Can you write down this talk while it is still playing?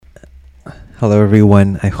Hello,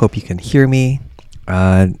 everyone. I hope you can hear me.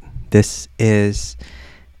 This is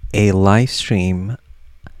a live stream.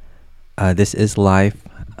 This is live.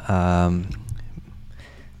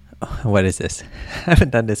 What is this? I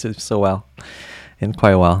haven't done this so well in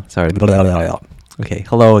quite a while. Sorry. Okay,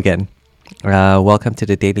 hello again. Welcome to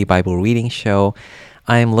the Daily Bible Reading Show.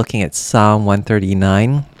 I am looking at Psalm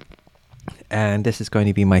 139, and this is going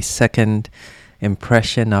to be my second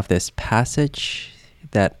impression of this passage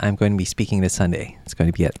that I'm going to be speaking this Sunday. It's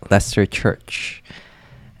going to be at Leicester Church.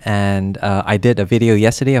 And I did a video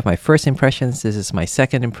yesterday of my first impressions. This is my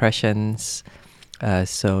second impressions.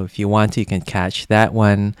 So if you want to, you can catch that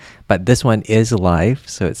one. But this one is live,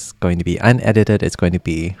 so it's going to be unedited. It's going to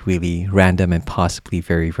be really random and possibly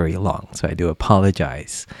very, very long. So I do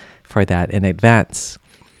apologize for that in advance.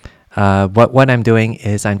 What I'm doing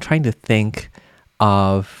is I'm trying to think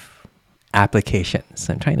of applications.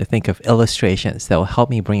 I'm trying to think of illustrations that will help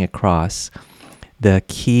me bring across the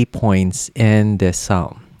key points in this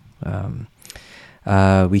psalm.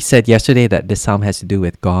 We said yesterday that this psalm has to do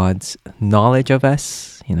with God's knowledge of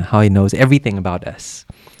us, how He knows everything about us.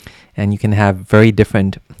 And you can have very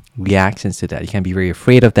different reactions to that. You can be very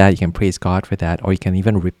afraid of that. You can praise God for that. Or you can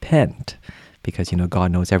even repent because,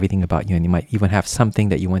 God knows everything about you. And you might even have something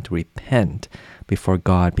that you want to repent before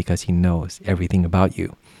God because He knows everything about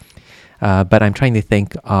you. But I'm trying to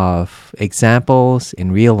think of examples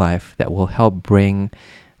in real life that will help bring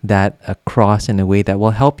that across in a way that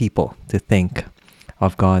will help people to think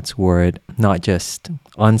of God's Word, not just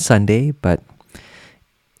on Sunday, but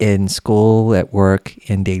in school, at work,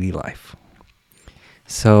 in daily life.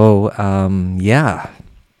 So,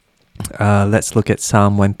 let's look at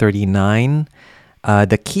Psalm 139.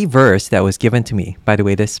 The key verse that was given to me, by the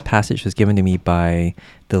way, this passage was given to me by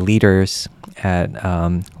the leaders at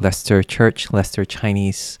Leicester Church, Leicester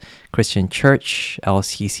Chinese Christian Church,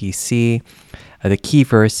 LCCC. The key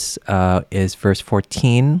verse is verse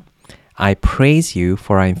 14. I praise you,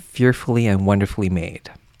 for I am fearfully and wonderfully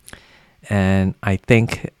made. And I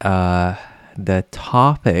think the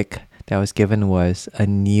topic that was given was a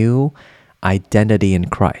new identity in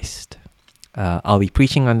Christ. I'll be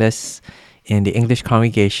preaching on this in the English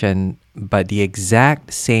congregation, but the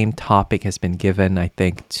exact same topic has been given, I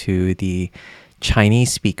think, to the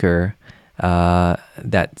Chinese speaker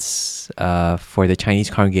that's for the Chinese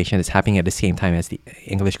congregation that's happening at the same time as the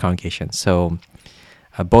English congregation. So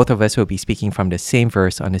both of us will be speaking from the same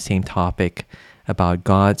verse on the same topic about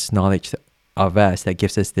God's knowledge of us that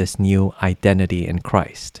gives us this new identity in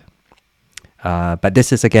Christ. But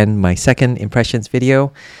this is, again, my second impressions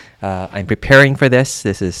video. I'm preparing for this.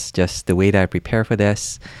 This is just the way that I prepare for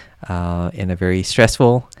this in a very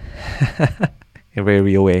stressful, in a very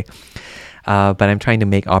real way. But I'm trying to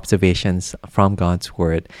make observations from God's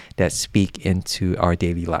Word that speak into our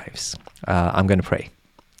daily lives. I'm going to pray.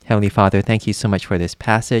 Heavenly Father, thank you so much for this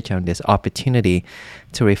passage and this opportunity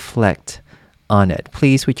to reflect on it.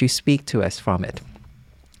 Please, would you speak to us from it?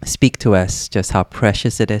 Speak to us just how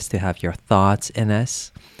precious it is to have your thoughts in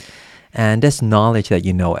us. And this knowledge that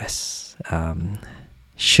you know us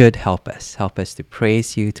should help us to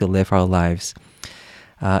praise you, to live our lives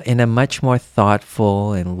in a much more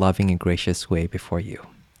thoughtful and loving and gracious way before you.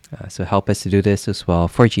 So help us to do this as well.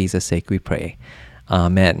 For Jesus' sake, we pray.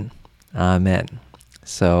 Amen. Amen.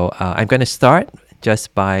 So I'm going to start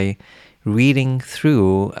just by reading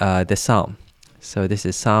through the psalm. So this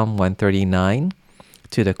is Psalm 139.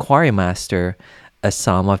 To the choir master, a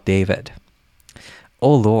psalm of David.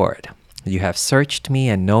 O Lord, you have searched me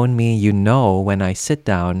and known me. You know when I sit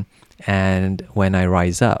down and when I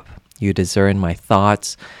rise up. You discern my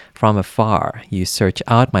thoughts from afar. You search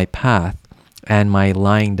out my path and my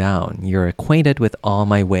lying down. You're acquainted with all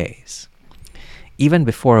my ways. Even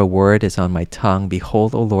before a word is on my tongue,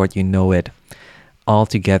 behold, O Lord, you know it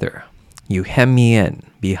altogether. You hem me in,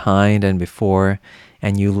 behind and before,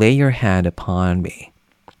 and you lay your hand upon me.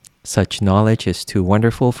 Such knowledge is too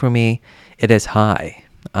wonderful for me. It is high.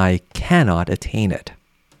 I cannot attain it.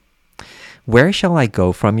 Where shall I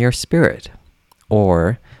go from your spirit?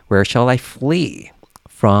 Or where shall I flee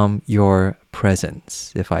from your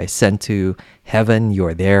presence? If I ascend to heaven, you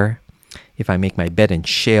are there. If I make my bed in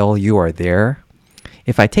Sheol, you are there.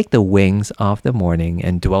 If I take the wings of the morning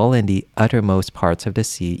and dwell in the uttermost parts of the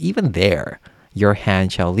sea, even there your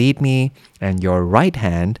hand shall lead me, and your right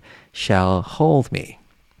hand shall hold me.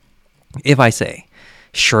 If I say,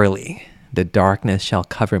 surely the darkness shall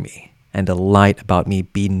cover me, and the light about me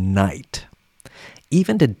be night,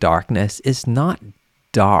 even the darkness is not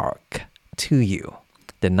dark to you.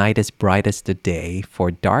 The night is bright as the day,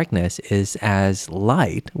 for darkness is as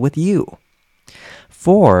light with you.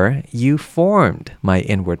 For you formed my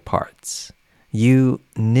inward parts. You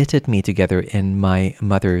knitted me together in my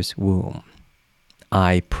mother's womb.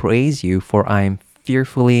 I praise you, for I am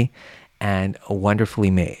fearfully and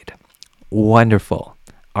wonderfully made. Wonderful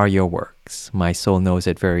are your works. My soul knows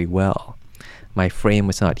it very well. My frame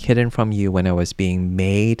was not hidden from you when I was being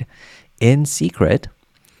made in secret,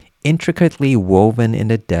 intricately woven in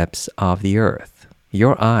the depths of the earth.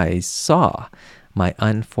 Your eyes saw my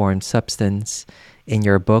unformed substance. In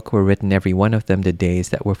your book were written, every one of them, the days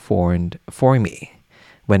that were formed for me,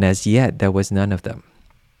 when as yet there was none of them.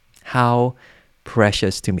 How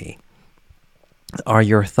precious to me are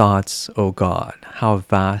your thoughts, O God. How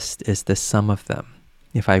vast is the sum of them.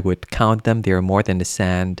 If I would count them, they are more than the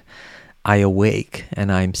sand. I awake,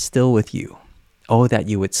 and I am still with you. Oh, that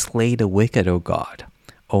you would slay the wicked, O God.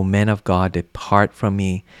 O men of God, depart from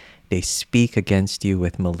me. They speak against you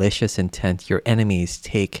with malicious intent. Your enemies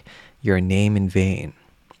take your name in vain.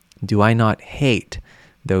 Do I not hate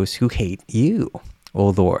those who hate you, O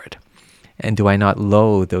Lord? And do I not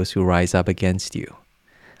loathe those who rise up against you?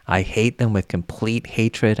 I hate them with complete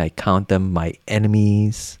hatred. I count them my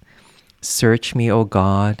enemies. Search me, O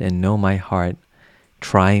God, and know my heart.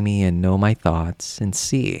 Try me and know my thoughts, and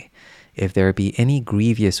see if there be any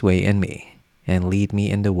grievous way in me, and lead me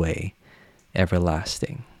in the way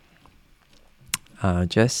everlasting.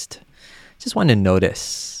 Just want to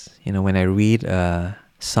notice, when I read a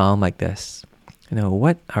psalm like this,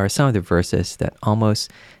 what are some of the verses that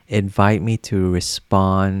almost invite me to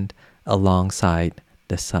respond alongside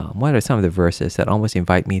the psalm? What are some of the verses that almost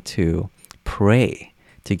invite me to pray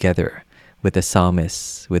together with the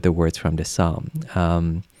psalmist, with the words from the psalm?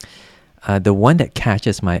 The one that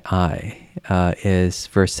catches my eye is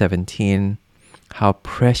verse 17. How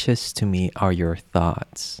precious to me are your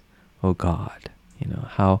thoughts, O God.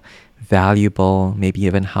 How valuable, maybe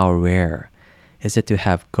even how rare is it to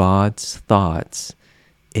have God's thoughts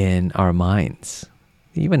in our minds,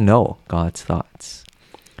 even know God's thoughts.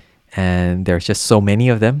 And there's just so many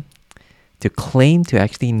of them. To claim to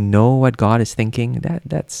actually know what God is thinking,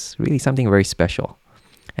 that's really something very special.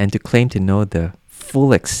 And to claim to know the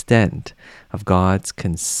full extent of God's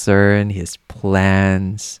concern, His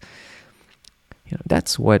plans,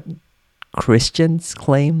 that's what Christians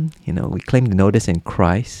claim. We claim to know this in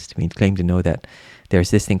Christ. We claim to know that there's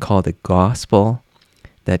this thing called the gospel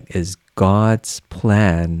that is God's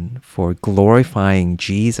plan for glorifying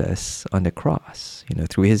Jesus on the cross.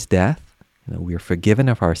 Through His death, we are forgiven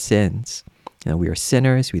of our sins. We are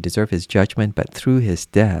sinners. We deserve His judgment. But through His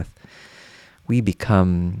death, we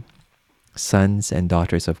become sons and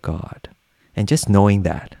daughters of God. And just knowing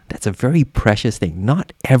that, that's a very precious thing.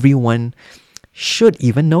 Not everyone should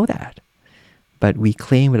even know that. But we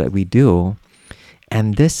claim that we do.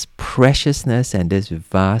 And this preciousness and this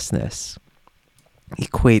vastness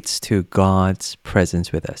equates to God's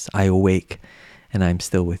presence with us. I awake and I'm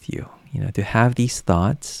still with you. To have these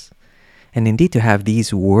thoughts, and indeed to have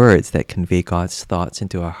these words that convey God's thoughts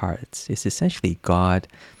into our hearts, is essentially God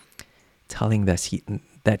telling us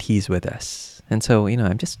that He's with us. And so,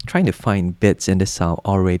 I'm just trying to find bits in the psalm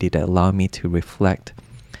already that allow me to reflect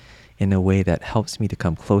in a way that helps me to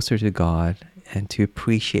come closer to God and to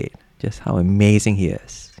appreciate just how amazing He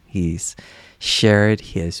is. He's shared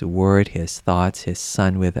His word, His thoughts, His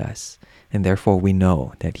Son with us. And therefore we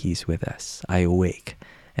know that He's with us. I awake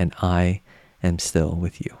and I am still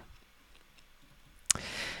with you.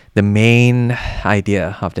 The main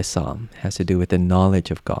idea of the psalm has to do with the knowledge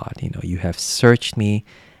of God. You have searched me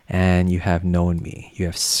and you have known me. You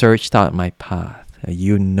have searched out my path.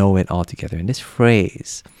 You know it altogether. And this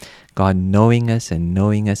phrase, God knowing us and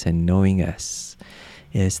knowing us and knowing us,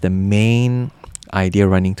 is the main idea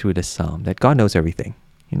running through the psalm, that God knows everything.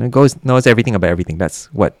 Knows everything about everything. That's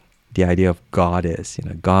what the idea of God is.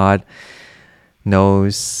 God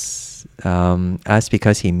knows us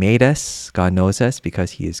because He made us. God knows us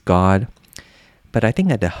because He is God. But I think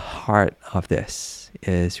that the heart of this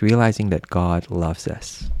is realizing that God loves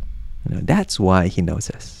us. That's why He knows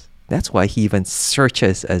us. That's why He even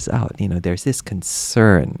searches us out. There's this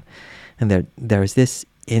concern and there's this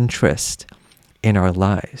interest in our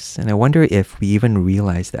lives. And I wonder if we even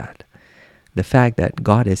realize that. The fact that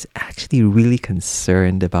God is actually really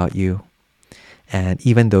concerned about you, and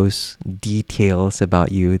even those details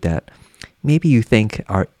about you that maybe you think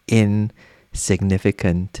are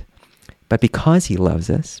insignificant, but because He loves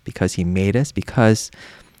us, because He made us, because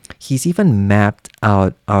He's even mapped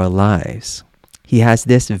out our lives, He has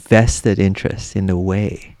this vested interest in the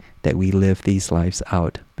way that we live these lives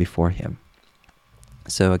out before Him.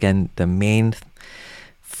 So again, the main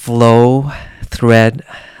flow, thread,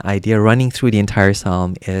 idea running through the entire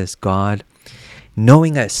psalm is God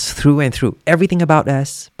knowing us through and through, everything about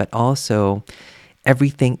us, but also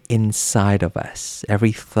everything inside of us,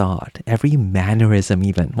 every thought, every mannerism,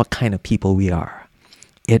 even what kind of people we are.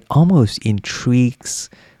 It almost intrigues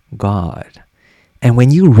God. And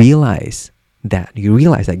when you realize that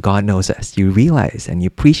God knows us, you realize and you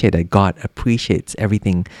appreciate that God appreciates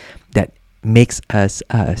everything that makes us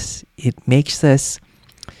us. It makes us,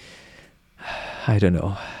 I don't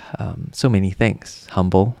know, so many things.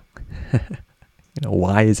 Humble.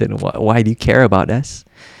 Why is it? Why do you care about us?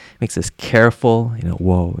 Makes us careful.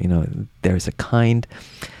 There's a kind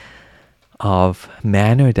of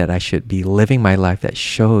manner that I should be living my life that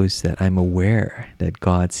shows that I'm aware that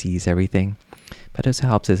God sees everything. But it also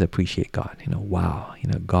helps us appreciate God. Wow,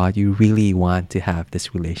 God, you really want to have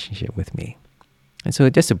this relationship with me. And so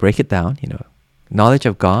just to break it down, knowledge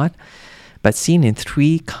of God, but seen in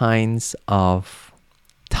three kinds of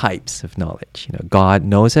types of knowledge. God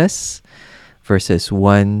knows us, verses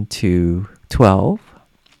 1 to 12.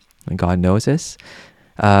 And God knows us.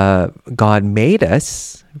 God made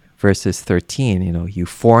us, verses 13. You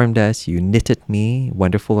formed us, you knitted me.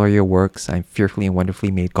 Wonderful are your works. I'm fearfully and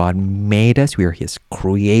wonderfully made. God made us. We are His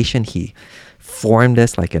creation. He formed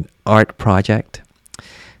us like an art project.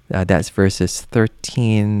 That's verses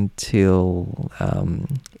 13 till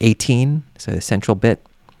 18, so the central bit.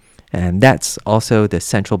 And that's also the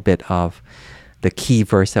central bit of the key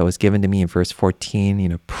verse that was given to me in verse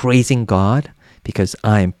 14, praising God because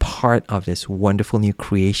I'm part of this wonderful new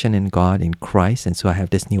creation in God, in Christ. And so I have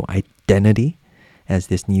this new identity as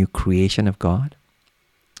this new creation of God.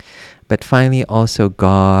 But finally, also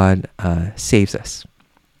God saves us.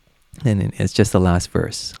 And it's just the last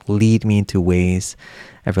verse. Lead me into ways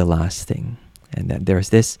everlasting. And that there's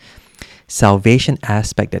this salvation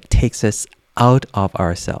aspect that takes us out of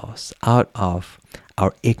ourselves, out of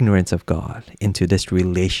our ignorance of God, into this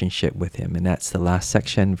relationship with Him. And that's the last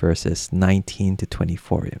section, verses 19 to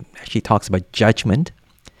 24. It actually talks about judgment,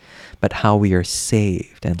 but how we are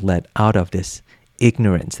saved and led out of this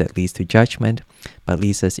ignorance that leads to judgment, but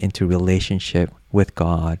leads us into relationship with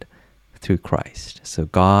God through Christ. So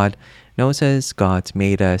God knows us, God's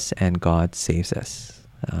made us, and God saves us.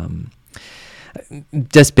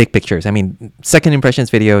 Just big pictures. Second impressions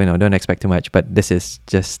video, don't expect too much, but this is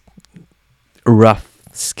just rough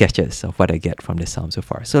sketches of what I get from this psalm so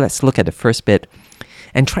far. So let's look at the first bit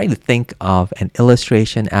and try to think of an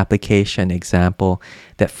illustration, application, example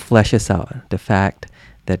that fleshes out the fact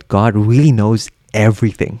that God really knows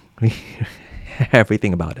everything,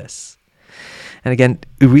 everything about us. And again,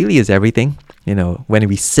 it really is everything, when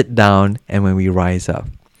we sit down and when we rise up.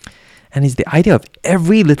 And it's the idea of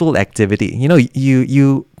every little activity.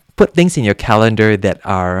 You put things in your calendar that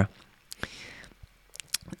are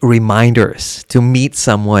reminders to meet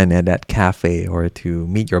someone at that cafe or to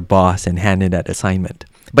meet your boss and hand in that assignment.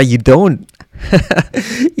 But you don't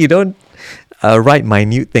write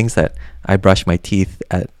minute things that I brushed my teeth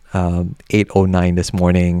at 8:09 this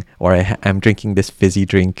morning, or I'm drinking this fizzy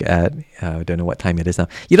drink at I don't know what time it is now.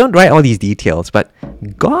 You don't write all these details, but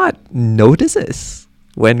God notices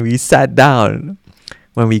when we sat down,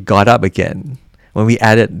 when we got up again, when we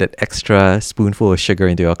added that extra spoonful of sugar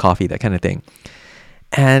into our coffee, that kind of thing.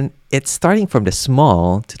 And it's starting from the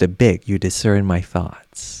small to the big. You discern my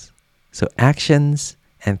thoughts. So actions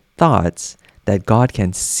and thoughts that God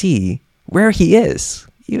can see where He is.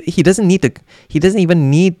 He doesn't even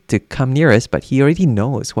need to come near us, but He already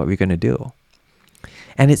knows what we're going to do.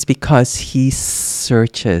 And it's because He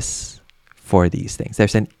searches for these things.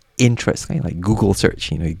 There's an interest, kind of like Google search.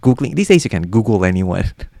 Googling these days, you can Google anyone,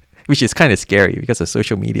 which is kind of scary because of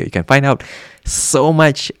social media. You can find out so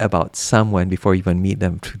much about someone before you even meet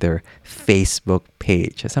them through their Facebook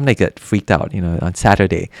page. Something get freaked out, on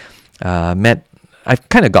Saturday. I've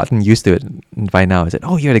kind of gotten used to it by now. I said,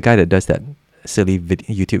 "Oh, you're the guy that does that silly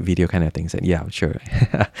YouTube video kind of thing." I said, "Yeah, sure."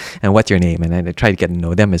 And what's your name? And I try to get to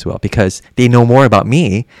know them as well because they know more about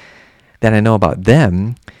me than I know about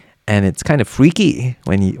them. And it's kind of freaky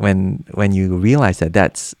when you realize that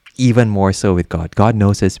that's even more so with God. God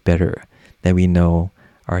knows us better than we know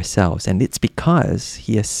ourselves. And it's because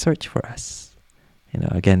He has searched for us.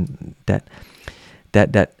 Again, that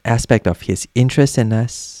aspect of His interest in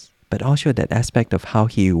us, but also that aspect of how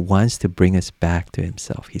He wants to bring us back to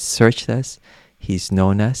Himself. He searched us, He's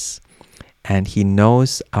known us, and He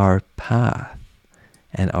knows our path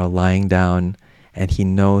and our lying down, and He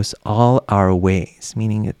knows all our ways,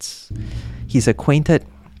 meaning He's acquainted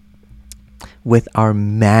with our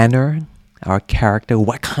manner, our character,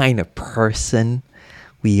 what kind of person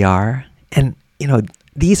we are. And,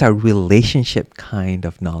 these are relationship kind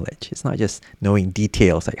of knowledge. It's not just knowing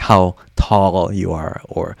details like how tall you are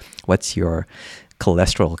or what's your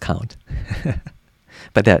cholesterol count.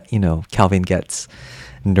 But that, Calvin gets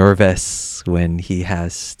nervous when he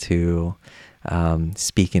has to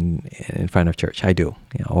speak in front of church. I do.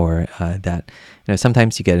 Or that,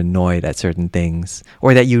 sometimes you get annoyed at certain things,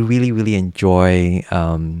 or that you really, really enjoy,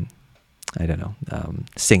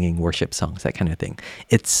 singing worship songs, that kind of thing.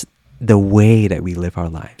 It's the way that we live our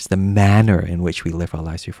lives, the manner in which we live our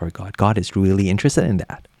lives before God. God is really interested in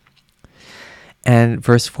that. And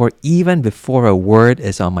verse 4, even before a word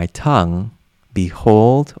is on my tongue,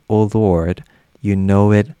 behold, O Lord, you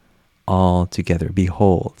know it all together.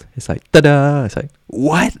 Behold. It's like, ta-da! It's like,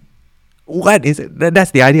 what? What is it? That's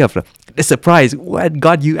the idea of the surprise. What?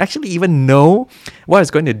 God, you actually even know what I was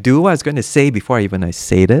going to do, what I was going to say before I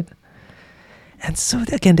said it? And so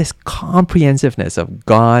again, this comprehensiveness of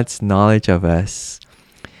God's knowledge of us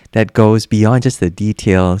that goes beyond just the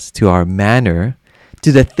details to our manner,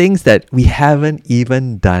 to the things that we haven't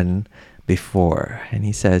even done before. And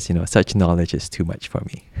he says, such knowledge is too much for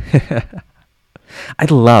me. I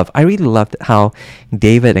really love how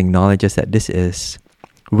David acknowledges that this is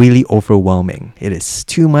really overwhelming. It is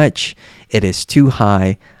too much. It is too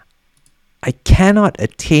high. I cannot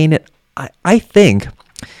attain it. I think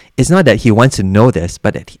it's not that he wants to know this,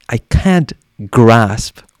 but that I can't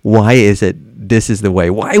grasp why is it this is the way.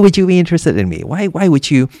 Why would you be interested in me? Why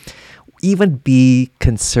would you even be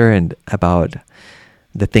concerned about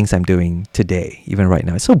the things I'm doing today, even right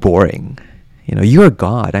now? It's so boring. You're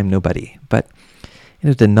God, I'm nobody. But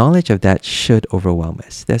the knowledge of that should overwhelm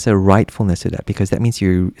us. There's a rightfulness to that, because that means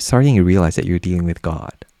you're starting to realize that you're dealing with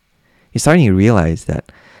God. You're starting to realize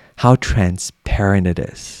that how transparent it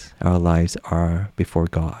is our lives are before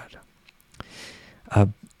God.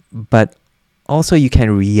 But also you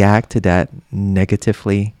can react to that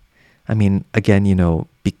negatively. I mean, again,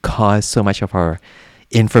 because so much of our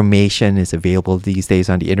information is available these days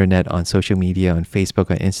on the internet, on social media, on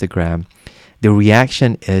Facebook, on Instagram, the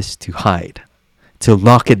reaction is to hide, to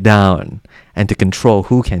lock it down, and to control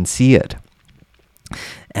who can see it.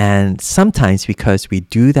 And sometimes because we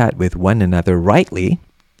do that with one another rightly,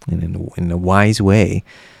 and in a wise way,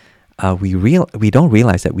 we don't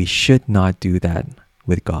realize that we should not do that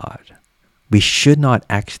with God. We should not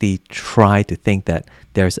actually try to think that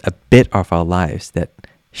there's a bit of our lives that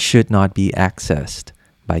should not be accessed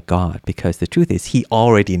by God, because the truth is He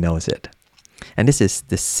already knows it. And this is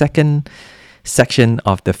the second section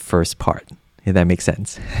of the first part, if that makes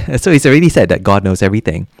sense. So He's already said that God knows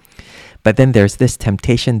everything. But then there's this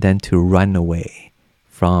temptation then to run away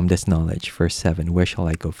from this knowledge. Verse 7, where shall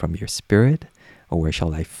I go from your spirit? Or where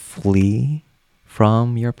shall I flee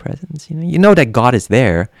from your presence? You know that God is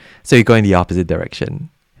there, so you go in the opposite direction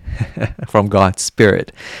from God's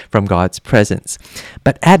spirit, from God's presence.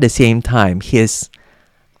 But at the same time, He is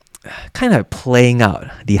kind of playing out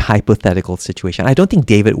the hypothetical situation. I don't think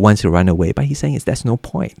David wants to run away, but he's saying there's no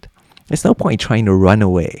point. There's no point trying to run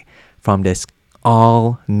away from this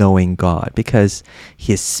all-knowing God, because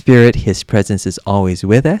His spirit, His presence is always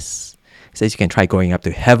with us. He says you can try going up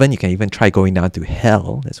to heaven, you can even try going down to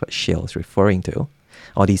hell. That's what Sheol is referring to.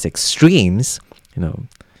 All these extremes, you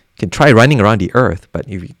can try running around the earth, but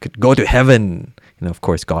if you could go to heaven, of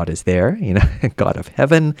course God is there, God of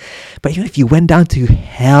heaven. But if you went down to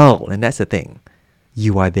hell, and that's the thing,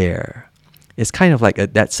 you are there. It's kind of like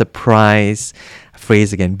that surprise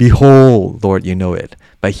phrase again, behold, Lord, you know it.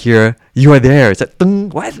 But here, you are there. It's like,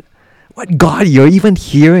 what? What, God, you're even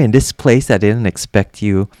here in this place that I didn't expect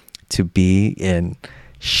you to be in,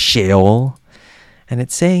 Sheol. And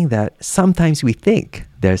it's saying that sometimes we think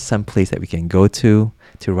there's some place that we can go to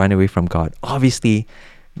run away from God. Obviously,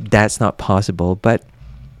 that's not possible, but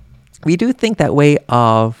we do think that way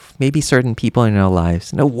of maybe certain people in our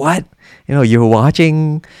lives. What? You're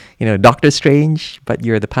watching, Doctor Strange, but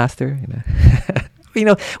you're the pastor.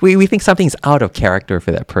 We think something's out of character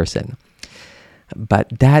for that person.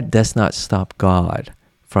 But that does not stop God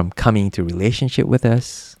from coming into relationship with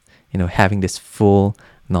us, having this full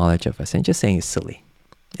knowledge of us. And just saying it's silly.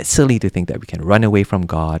 It's silly to think that we can run away from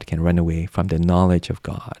God, can run away from the knowledge of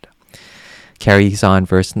God. Carries on,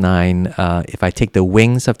 verse 9, if I take the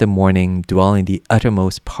wings of the morning, dwell in the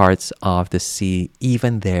uttermost parts of the sea,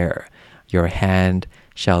 even there your hand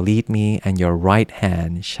shall lead me, and your right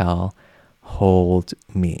hand shall hold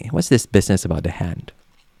me. What's this business about the hand?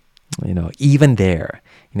 Even there,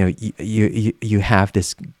 you have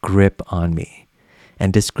this grip on me,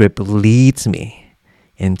 and this grip leads me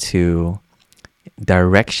into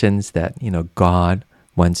directions that, God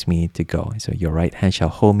wants me to go. So your right hand shall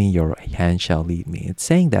hold me, your right hand shall lead me. It's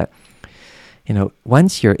saying that,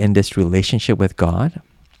 once you're in this relationship with God,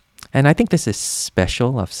 And I think this is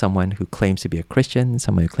special of someone who claims to be a Christian,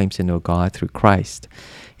 someone who claims to know God through Christ.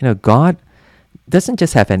 God doesn't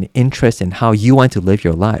just have an interest in how you want to live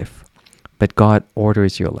your life, but God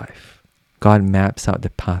orders your life. God maps out the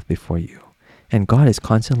path before you. And God is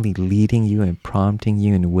constantly leading you and prompting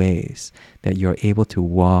you in ways that you're able to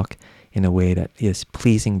walk in a way that is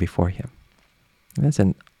pleasing before Him. And that's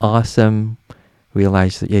an awesome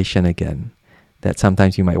realization again, that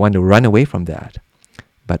sometimes you might want to run away from that.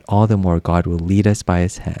 But all the more God will lead us by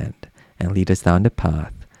His hand and lead us down the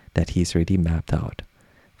path that He's already mapped out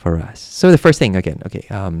for us. So the first thing again,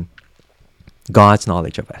 God's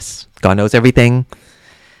knowledge of us. God knows everything,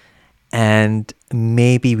 and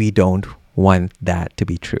maybe we don't want that to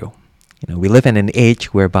be true. We live in an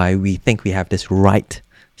age whereby we think we have this right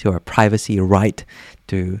to our privacy, right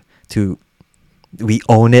to we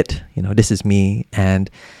own it. This is me, and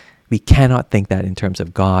we cannot think that in terms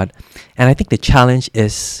of God. And I think the challenge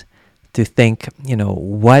is to think,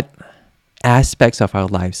 what aspects of our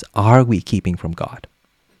lives are we keeping from God?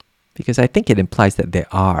 Because I think it implies that there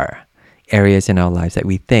are areas in our lives that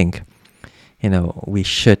we think, we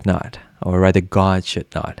should not, or rather God should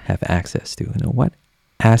not have access to. What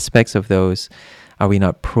aspects of those are we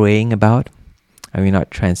not praying about? Are we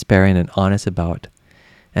not transparent and honest about?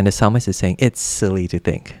 And the psalmist is saying it's silly to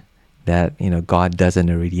think that, God doesn't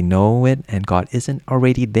already know it and God isn't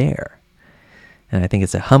already there. And I think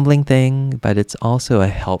it's a humbling thing, but it's also a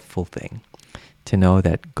helpful thing to know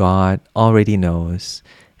that God already knows,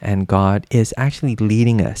 and God is actually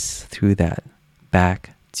leading us through that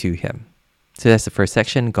back to Him. So that's the first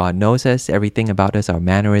section. God knows us, everything about us, our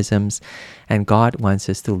mannerisms, and God wants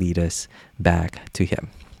us to lead us back to Him.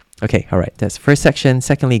 Okay, all right, that's the first section.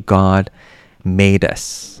 Secondly, God made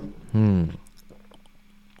us.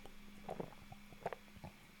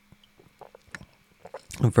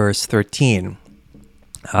 Verse 13,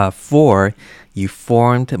 for you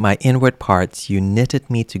formed my inward parts, you knitted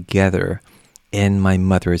me together in my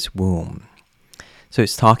mother's womb. So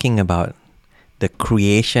it's talking about the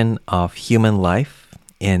creation of human life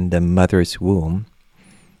in the mother's womb.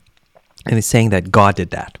 And it's saying that God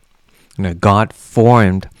did that. God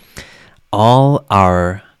formed all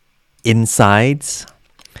our insides,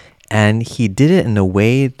 and He did it in a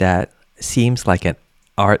way that seems like an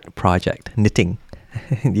art project, knitting.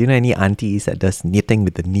 Do you know any aunties that does knitting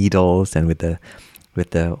with the needles and with the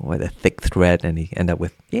thick thread, and you end up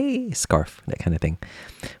with scarf, that kind of thing?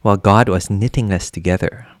 Well, God was knitting us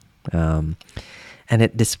together, and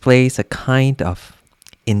it displays a kind of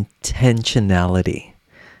intentionality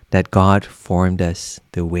that God formed us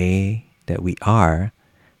the way that we are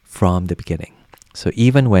from the beginning. So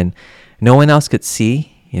even when no one else could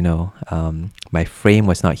see, my frame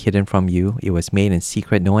was not hidden from you. It was made in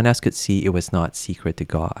secret. No one else could see. It was not secret to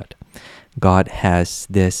God. God has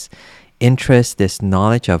this interest, this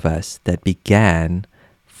knowledge of us that began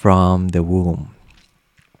from the womb.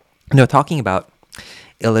 Talking about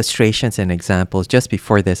illustrations and examples, just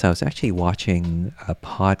before this, I was actually watching a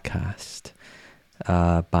podcast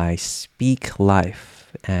by Speak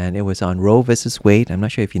Life, and it was on Roe versus Wade. I'm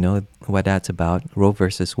not sure if you know what that's about. Roe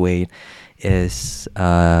versus Wade is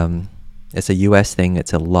it's a U.S. thing.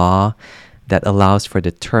 It's a law that allows for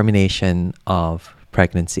the termination of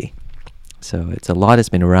pregnancy. So it's a law that's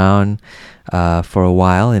been around for a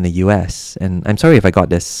while in the U.S. And I'm sorry if I got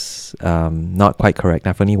this not quite correct.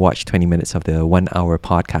 I've only watched 20 minutes of the 1 hour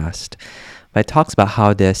podcast. But it talks about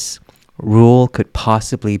how this rule could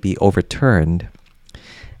possibly be overturned,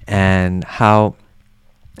 and how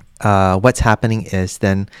what's happening is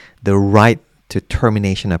then the right to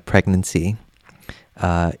termination of pregnancy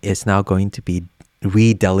is now going to be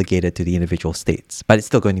re-delegated to the individual states, but it's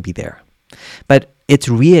still going to be there. But it's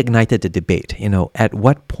reignited the debate, at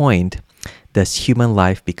what point does human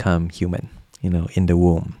life become human, in the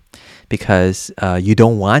womb? Because you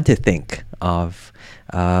don't want to think of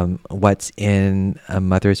what's in a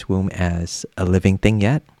mother's womb as a living thing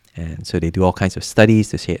yet. And so they do all kinds of studies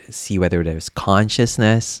to see whether there's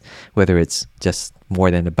consciousness, whether it's just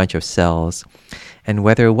more than a bunch of cells, and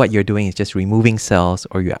whether what you're doing is just removing cells,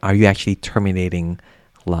 or are you actually terminating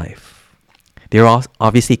life. There are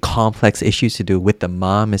obviously complex issues to do with the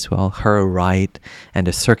mom as well, her right, and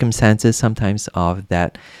the circumstances sometimes of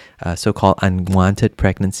that so-called unwanted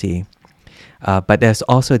pregnancy. But there's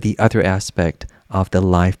also the other aspect of the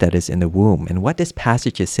life that is in the womb. And what this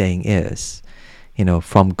passage is saying is,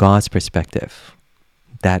 from God's perspective,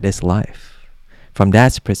 that is life. From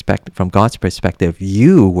God's perspective,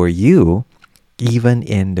 you were you even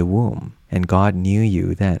in the womb, and God knew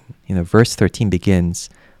you then. Verse 13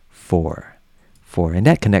 begins, 4. And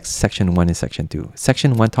that connects section 1 and section 2.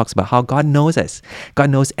 Section 1 talks about how God knows us. God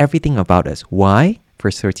knows everything about us. Why?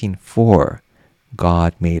 Verse 13, for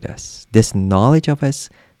God made us. This knowledge of us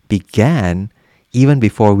began even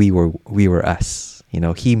before we were us.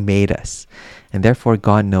 He made us. And therefore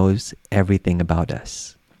God knows everything about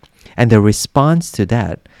us. And the response to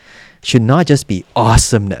that should not just be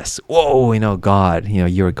awesomeness. Whoa, God,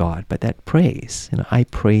 you're God. But that praise, I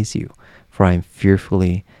praise you, for I am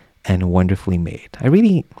fearfully and wonderfully made. I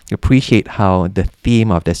really appreciate how the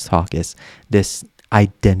theme of this talk is this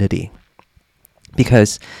identity,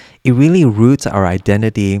 because it really roots our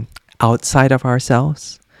identity outside of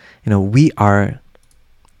ourselves. We are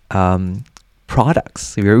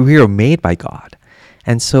products. We are made by God.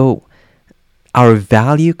 And so our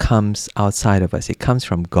value comes outside of us. It comes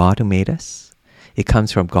from God who made us. It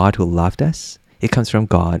comes from God who loved us. It comes from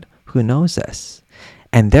God who knows us.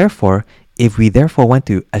 And therefore, if we therefore want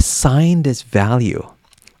to assign this value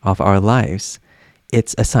of our lives,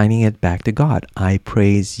 it's assigning it back to God. I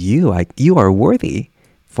praise you. You are worthy,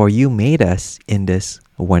 for you made us in this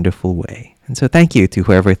wonderful way. And so thank you to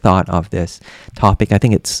whoever thought of this topic. I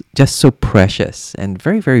think it's just so precious and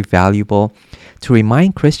very, very valuable to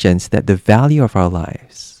remind Christians that the value of our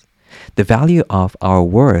lives, the value of our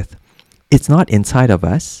worth, it's not inside of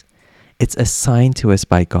us. It's assigned to us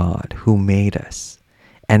by God who made us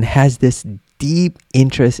and has this deep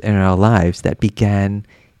interest in our lives that began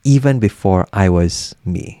even before I was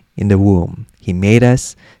me in the womb. He made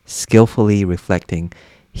us skillfully reflecting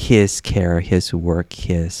His care, His work,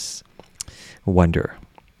 His wonder.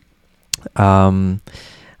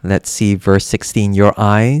 Let's see, verse 16. Your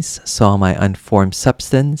eyes saw my unformed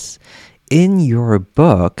substance. In your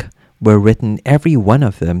book were written, every one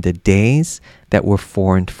of them, the days that were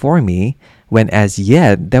formed for me, when as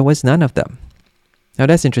yet there was none of them. Now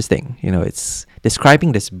that's interesting. It's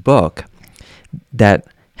describing this book that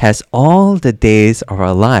has all the days of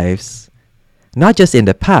our lives, not just in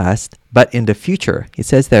the past, but in the future. It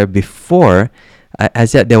says there, before,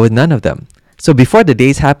 as yet there was none of them. So before the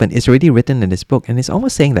days happen, it's already written in this book. And it's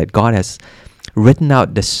almost saying that God has written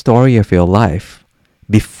out the story of your life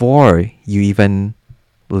before you even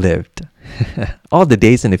lived. All the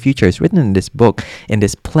days in the future is written in this book, in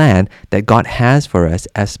this plan that God has for us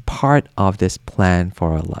as part of this plan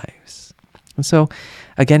for our lives. And so,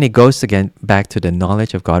 again, it goes back to the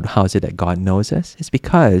knowledge of God. How is it that God knows us? It's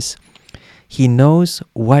because He knows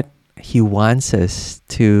what He wants us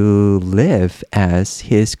to live as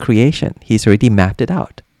His creation. He's already mapped it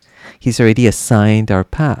out. He's already assigned our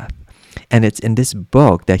path. And it's in this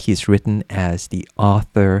book that He's written as the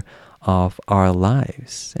author of our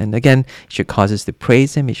lives. And again, it should cause us to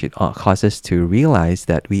praise Him. It should cause us to realize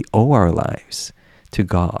that we owe our lives to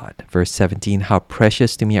God. Verse 17, how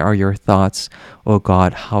precious to me are your thoughts, O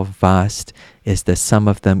God, how vast is the sum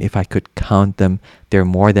of them. If I could count them, they're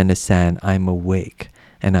more than the sand. I'm awake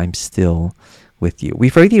and I'm still with you.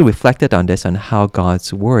 We've already reflected on this, on how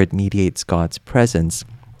God's word mediates God's presence.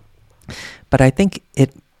 But I think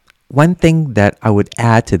one thing that I would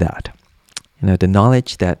add to that, the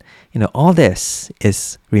knowledge that, all this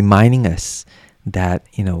is reminding us that,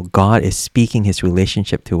 God is speaking His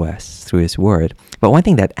relationship to us through His word. But one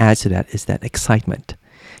thing that adds to that is that excitement.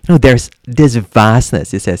 There's this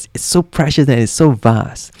vastness. It says it's so precious and it's so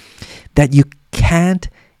vast that you can't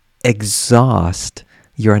exhaust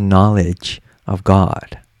your knowledge of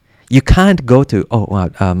God. You can't go to,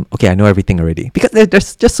 okay, I know everything already, because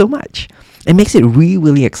there's just so much. It makes it really,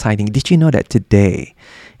 really exciting. Did you know that today,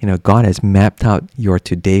 God has mapped out your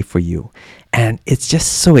today for you? And it's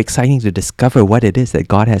just so exciting to discover what it is that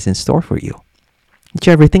God has in store for you. Did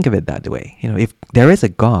you ever think of it that way? If there is a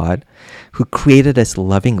God who created us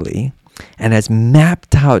lovingly and has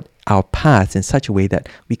mapped out our paths in such a way that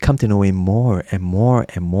we come to know Him more and more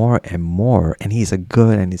and more and more, and He's a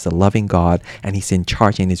good and He's a loving God, and He's in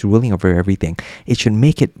charge and He's ruling over everything, it should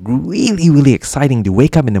make it really, really exciting to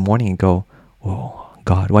wake up in the morning and go, oh,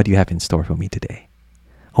 God, what do you have in store for me today?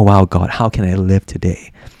 Oh, wow, God, how can I live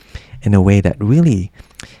today in a way that really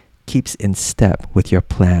keeps in step with your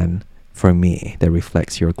plan for me, that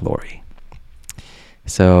reflects your glory?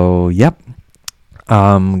 So,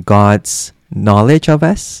 God's knowledge of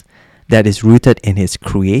us that is rooted in His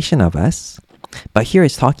creation of us. But here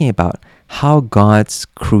it's talking about how God's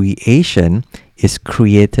creation is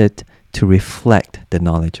created to reflect the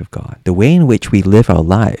knowledge of God. The way in which we live our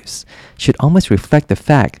lives should almost reflect the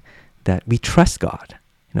fact that we trust God.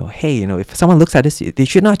 If someone looks at us, they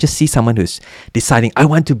should not just see someone who's deciding, I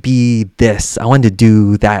want to be this, I want to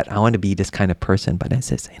do that, I want to be this kind of person. But it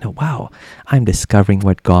says, wow, I'm discovering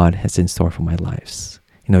what God has in store for my lives.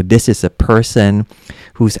 This is a person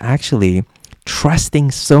who's actually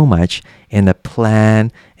trusting so much in the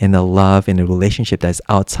plan, in the love, in the relationship that's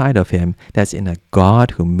outside of him, that's in a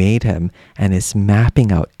God who made him and is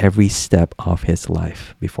mapping out every step of his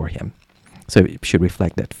life before him. So it should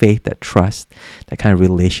reflect that faith, that trust, that kind of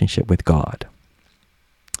relationship with God.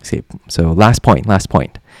 See, so last point. Where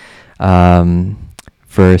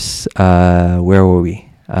were we?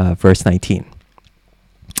 Verse 19.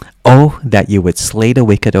 Oh, that you would slay the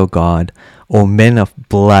wicked, O God, O men of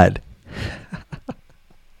blood.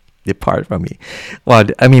 Depart from me. Well,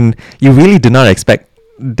 I mean, you really do not expect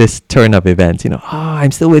this turn of events.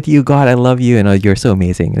 I'm still with you, God. I love you. You're so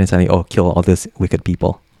amazing. And suddenly, kill all these wicked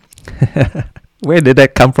people. Where did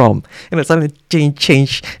that come from? Suddenly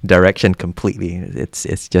change direction completely.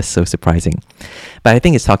 It's just so surprising. But I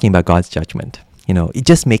think it's talking about God's judgment. It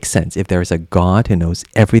just makes sense. If there is a God who knows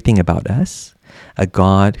everything about us, a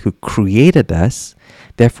God who created us,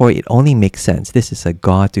 therefore it only makes sense. This is a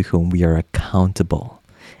God to whom we are accountable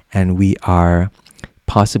and we are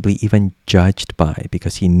possibly even judged by,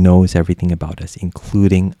 because he knows everything about us,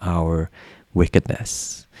 including our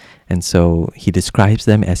wickedness. And so he describes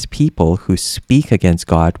them as people who speak against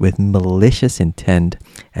God with malicious intent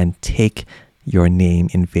and take your name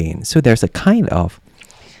in vain. So there's a kind of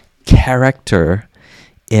character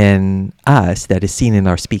in us that is seen in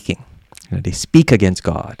our speaking. They speak against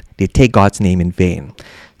God. They take God's name in vain.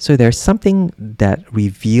 So there's something that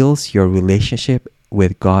reveals your relationship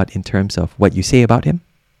with God in terms of what you say about him.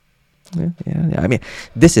 Yeah. I mean,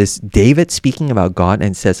 this is David speaking about God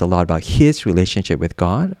and says a lot about his relationship with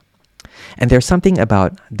God. And there's something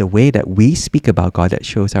about the way that we speak about God that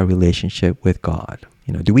shows our relationship with God.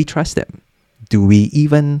 Do we trust him? Do we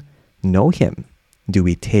even know him? Do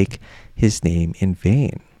we take his name in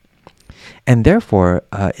vain? And therefore,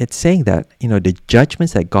 it's saying that, the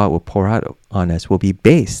judgments that God will pour out on us will be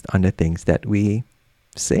based on the things that we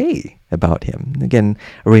say about him. Again,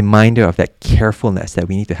 a reminder of that carefulness that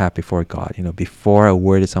we need to have before God. Before a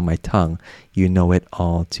word is on my tongue, you know it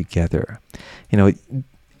all together.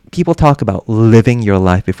 People talk about living your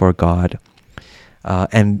life before God.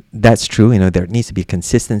 And that's true. There needs to be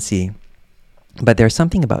consistency. But there's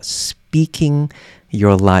something about speaking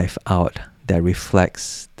your life out that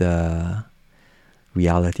reflects the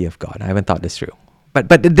reality of God. I haven't thought this through. But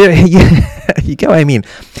there, you get what I mean.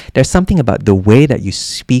 There's something about the way that you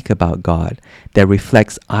speak about God that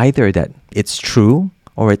reflects either that it's true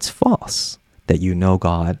or it's false, that you know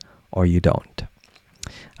God or you don't.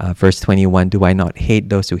 Verse 21, do I not hate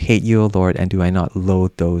those who hate you, O Lord, and do I not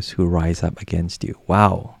loathe those who rise up against you?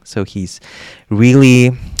 Wow. So he's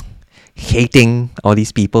really hating all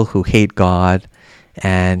these people who hate God,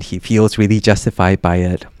 and he feels really justified by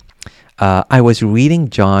it. I was reading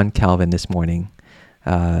John Calvin this morning,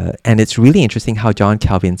 and it's really interesting how John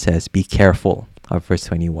Calvin says, be careful of verse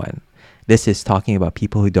 21. This is talking about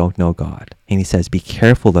people who don't know God. And he says, be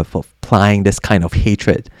careful of applying this kind of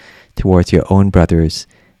hatred towards your own brothers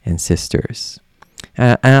and sisters.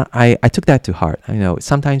 And I took that to heart.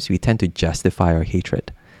 Sometimes we tend to justify our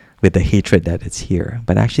hatred with the hatred that is here.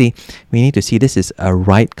 But actually, we need to see this is a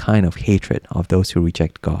right kind of hatred of those who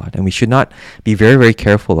reject God. And we should not be very, very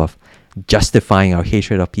careful of justifying our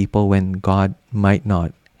hatred of people when God might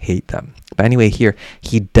not hate them. But anyway, here,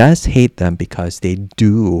 he does hate them because they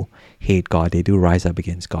do hate God. They do rise up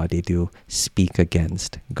against God. They do speak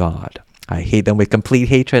against God. I hate them with complete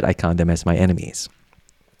hatred. I count them as my enemies.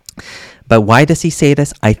 But why does he say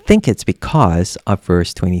this? I think it's because of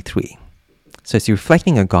verse 23. So it's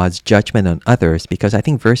reflecting on God's judgment on others, because I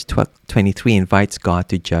think verse 23 invites God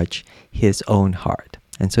to judge his own heart.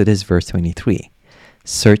 And so this is verse 23.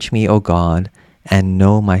 Search me, O God, and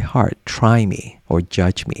know my heart. Try me, or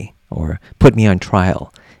judge me, or put me on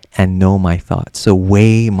trial, and know my thoughts. So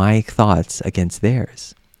weigh my thoughts against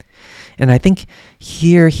theirs. And I think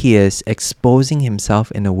here he is exposing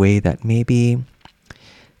himself in a way that maybe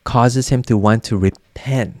causes him to want to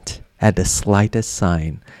repent at the slightest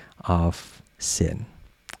sign of sin.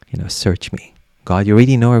 Search me. God, you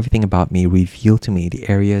already know everything about me. Reveal to me the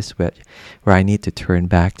areas where I need to turn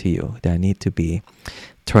back to you, that I need to be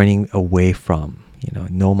turning away from.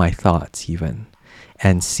 Know my thoughts even.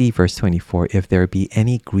 And see verse 24, if there be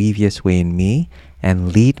any grievous way in me,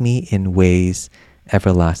 and lead me in ways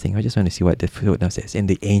everlasting. I just want to see what the footnote says. In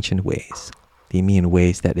the ancient ways. They mean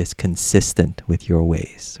ways that is consistent with your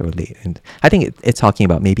ways. And I think it's talking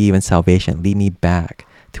about maybe even salvation. Lead me back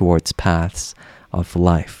towards paths of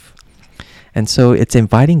life. And so it's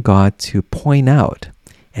inviting God to point out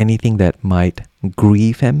anything that might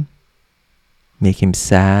grieve him, make him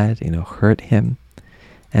sad, hurt him,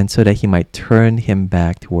 and so that he might turn him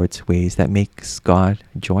back towards ways that makes God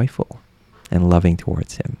joyful and loving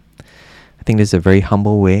towards him. I think this is a very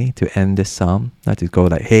humble way to end this psalm, not to go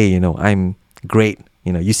like, hey, I'm great.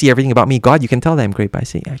 You see everything about me. God, you can tell that I'm great. But I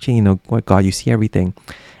say, actually, what, God, you see everything.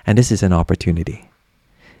 And this is an opportunity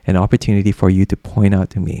for you to point out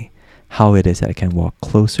to me how it is that I can walk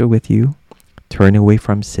closer with you, turn away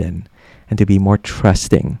from sin, and to be more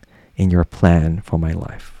trusting in your plan for my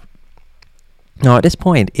life. Now, at this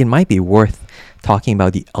point, it might be worth talking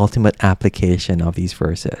about the ultimate application of these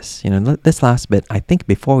verses. This last bit, I think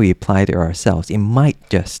before we apply it to ourselves, it might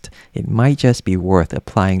just be worth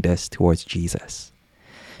applying this towards Jesus.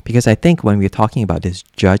 Because I think when we're talking about this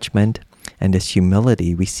judgment and this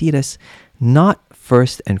humility, we see this not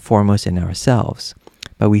first and foremost in ourselves,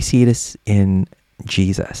 but we see this in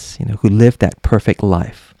Jesus, who lived that perfect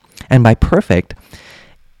life. And by perfect,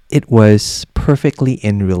 it was perfectly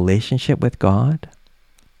in relationship with God.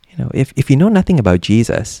 If you know nothing about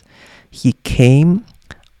Jesus, he came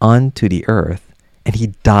onto the earth and he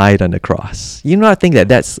died on the cross. You do not think that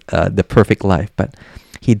that's the perfect life, but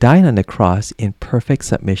he died on the cross in perfect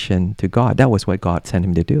submission to God. That was what God sent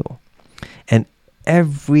him to do. And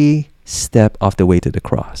every step of the way to the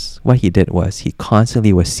cross, what he did was he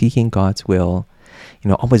constantly was seeking God's will,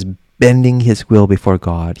 almost bending his will before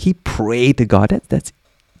God. He prayed to God.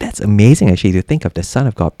 That's amazing, actually, to think of the Son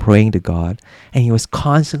of God praying to God. And he was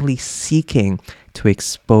constantly seeking to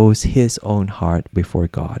expose his own heart before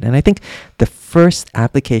God. And I think the first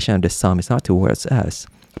application of the psalm is not towards us,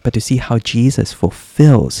 but to see how Jesus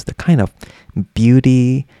fulfills the kind of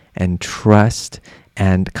beauty and trust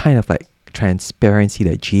and kind of like transparency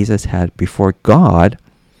that Jesus had before God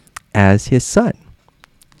as his Son.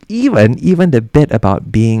 Even the bit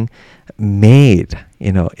about being made,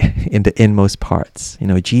 in the inmost parts.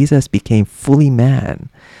 Jesus became fully man,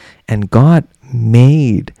 and God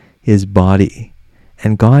made his body,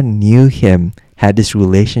 and God knew him, had this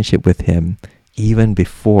relationship with him even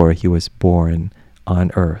before he was born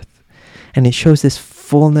on earth. And it shows this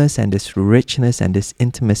fullness and this richness and this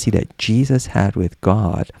intimacy that Jesus had with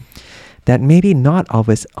God that maybe not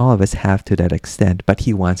all of us have to that extent, but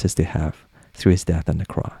he wants us to have through his death on the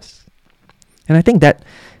cross. And I think that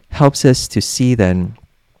helps us to see then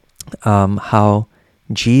how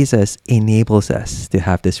Jesus enables us to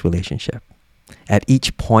have this relationship. At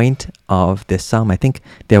each point of this psalm, I think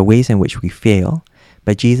there are ways in which we fail,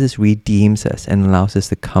 but Jesus redeems us and allows us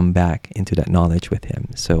to come back into that knowledge with him.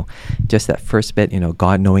 So just that first bit,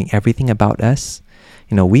 God knowing everything about us,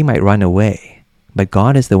 we might run away, but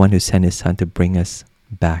God is the one who sent his Son to bring us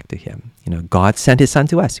back to him. God sent his Son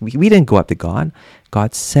to us. We didn't go up to God.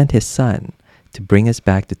 God sent his Son to bring us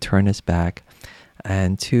back, to turn us back,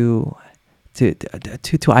 and to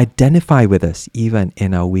identify with us even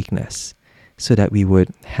in our weakness, so that we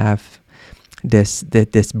would have this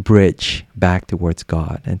bridge back towards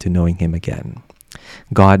God and to knowing him again.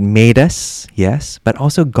 God made us, yes, but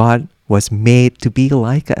also God was made to be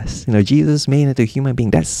like us. Jesus made into a human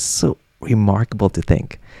being. That's so remarkable to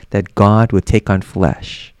think that God would take on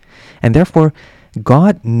flesh. And therefore,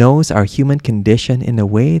 God knows our human condition in a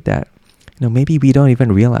way that maybe we don't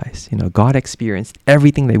even realize. God experienced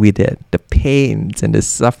everything that we did, the pains and the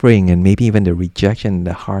suffering and maybe even the rejection and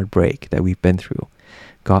the heartbreak that we've been through.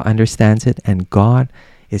 God understands it, and God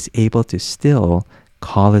is able to still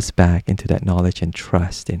call us back into that knowledge and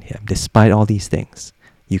trust in him. Despite all these things,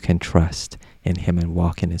 you can trust in him and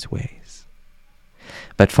walk in his ways.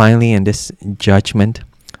 But finally, in this judgment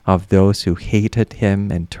of those who hated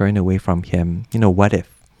him and turned away from him, what if?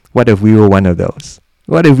 What if we were one of those?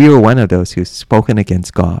 What if we were one of those who's spoken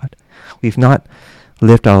against God? We've not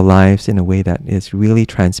lived our lives in a way that is really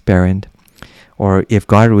transparent. Or if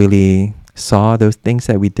God really saw those things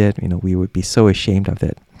that we did, we would be so ashamed of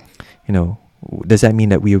it. Does that mean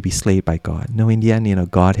that we will be slayed by God? No, in the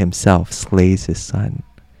end, God himself slays his Son.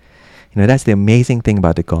 That's the amazing thing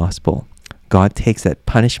about the gospel. God takes that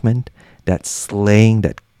punishment, that slaying,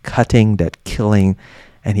 that cutting, that killing,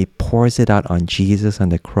 and he pours it out on Jesus on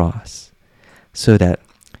the cross, so that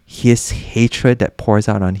his hatred that pours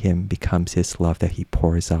out on him becomes his love that he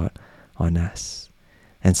pours out on us.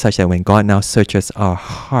 And such that when God now searches our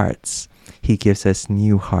hearts, he gives us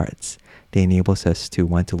new hearts that enables us to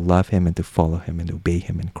want to love him and to follow him and obey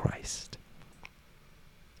him in Christ.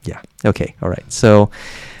 Yeah. Okay. All right. So,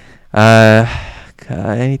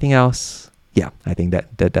 anything else? Yeah, I think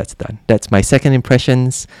that's done. That's my second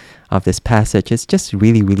impressions of this passage. It's just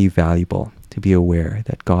really, really valuable to be aware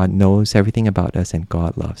that God knows everything about us and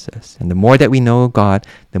God loves us. And the more that we know God,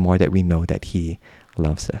 the more that we know that he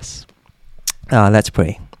loves us. Let's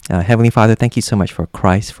pray. Heavenly Father, thank you so much for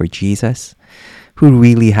Christ, for Jesus, who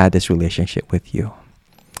really had this relationship with you.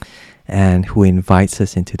 and who invites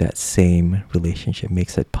us into that same relationship,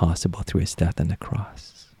 makes it possible through his death on the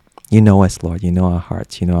cross. You know us, Lord. You know our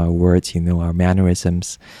hearts. You know our words. You know our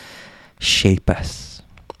mannerisms. Shape us,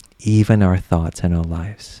 even our thoughts and our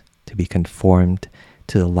lives, to be conformed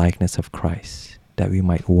to the likeness of Christ, that we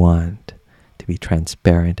might want to be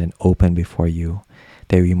transparent and open before you,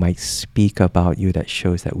 that we might speak about you that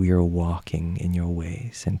shows that we are walking in your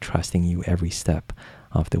ways and trusting you every step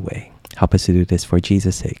of the way. Help us to do this for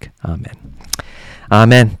Jesus' sake. Amen.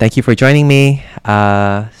 Amen. Thank you for joining me.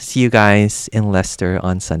 See you guys in Leicester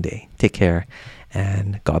on Sunday. Take care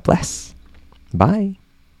and God bless. Bye.